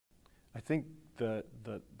I think the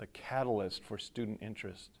catalyst for student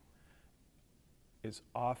interest is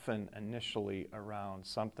often initially around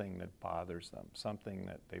something that bothers them, something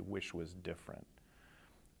that they wish was different.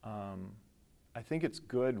 I think it's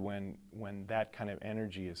good when that kind of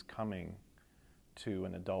energy is coming to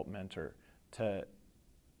an adult mentor to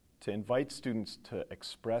invite students to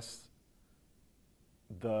express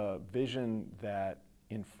the vision that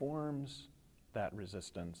informs that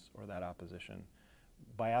resistance or that opposition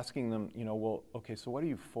by asking them, you know, well, okay, so what are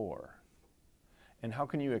you for? And how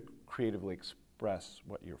can you creatively express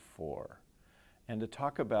what you're for? And to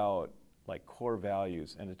talk about like core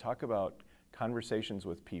values and to talk about conversations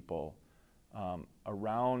with people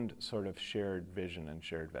around sort of shared vision and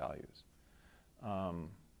shared values.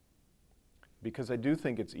 Because I do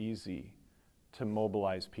think it's easy to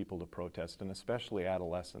mobilize people to protest, and especially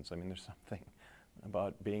adolescents. I mean, there's something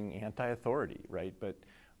about being anti-authority, right? But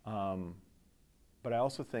I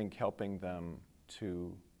also think helping them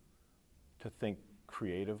to think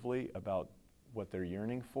creatively about what they're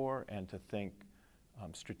yearning for and to think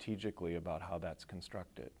strategically about how that's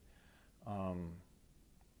constructed. I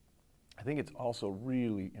think it's also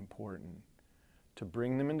really important to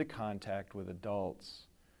bring them into contact with adults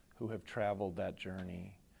who have traveled that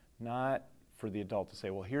journey, not for the adult to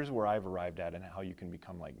say, well, here's where I've arrived at and how you can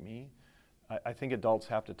become like me. I think adults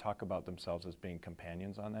have to talk about themselves as being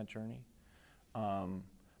companions on that journey.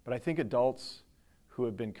 But I think adults who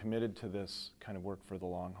have been committed to this kind of work for the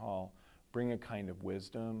long haul bring a kind of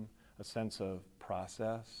wisdom, a sense of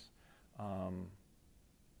process.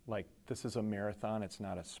 Like this is a marathon, it's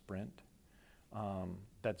not a sprint.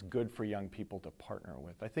 That's good for young people to partner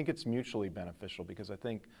with. I think it's mutually beneficial because I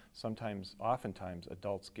think oftentimes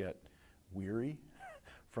adults get weary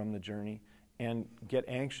from the journey and get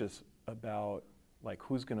anxious about like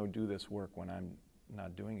who's going to do this work when I'm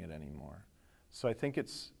not doing it anymore. So I think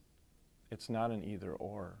it's not an either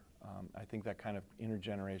or. I think that kind of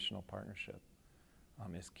intergenerational partnership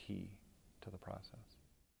is key to the process.